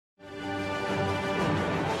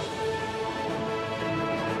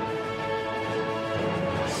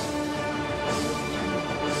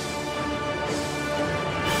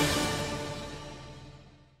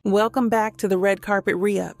Welcome back to the Red Carpet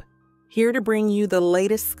Re-Up, here to bring you the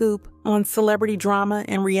latest scoop on celebrity drama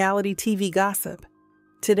and reality TV gossip.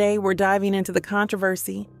 Today, we're diving into the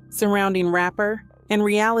controversy surrounding rapper and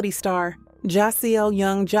reality star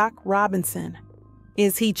Yung Joc Robinson.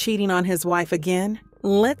 Is he cheating on his wife again?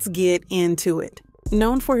 Let's get into it.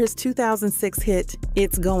 Known for his 2006 hit,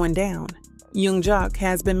 It's Going Down, Yung Joc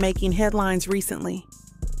has been making headlines recently,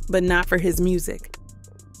 but not for his music.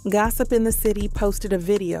 Gossip in the City posted a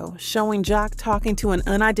video showing Joc talking to an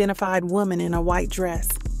unidentified woman in a white dress.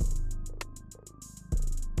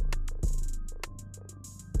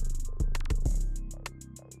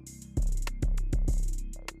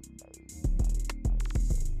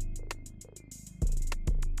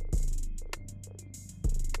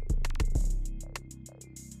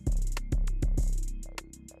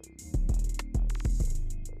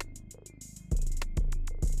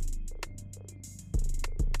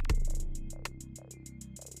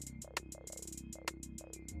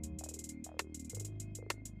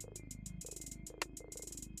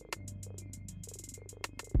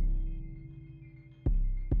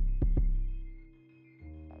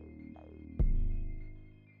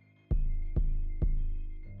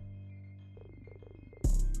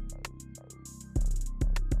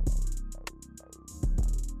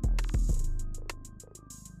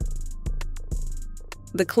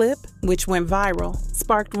 The clip, which went viral,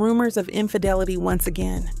 sparked rumors of infidelity once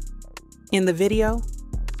again. In the video,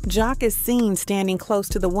 Joc is seen standing close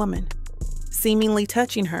to the woman, seemingly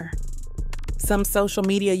touching her. Some social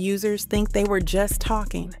media users think they were just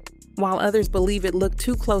talking, while others believe it looked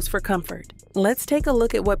too close for comfort. Let's take a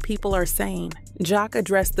look at what people are saying. Joc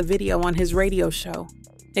addressed the video on his radio show,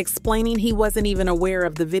 explaining he wasn't even aware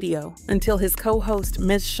of the video until his co-host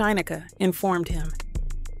Ms. Shinika informed him.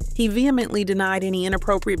 He vehemently denied any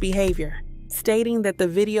inappropriate behavior, stating that the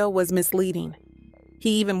video was misleading.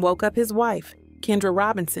 He even woke up his wife, Kendra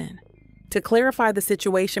Robinson, to clarify the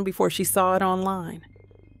situation before she saw it online.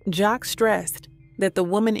 Joc stressed that the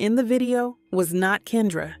woman in the video was not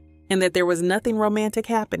Kendra and that there was nothing romantic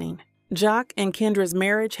happening. Joc and Kendra's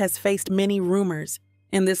marriage has faced many rumors,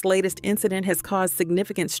 and this latest incident has caused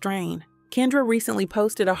significant strain. Kendra recently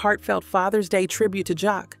posted a heartfelt Father's Day tribute to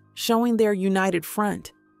Joc, showing their united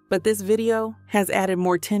front. But this video has added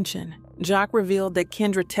more tension. Joc revealed that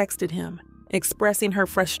Kendra texted him, expressing her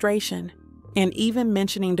frustration and even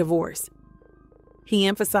mentioning divorce. He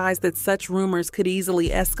emphasized that such rumors could easily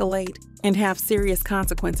escalate and have serious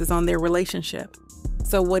consequences on their relationship.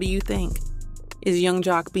 So what do you think? Is Yung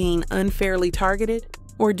Joc being unfairly targeted,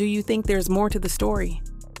 or do you think there's more to the story?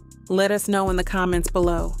 Let us know in the comments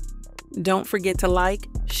below. Don't forget to like,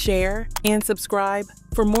 share, and subscribe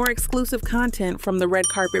for more exclusive content from the Red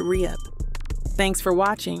Carpet Re-Up. Thanks for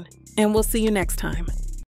watching, and we'll see you next time.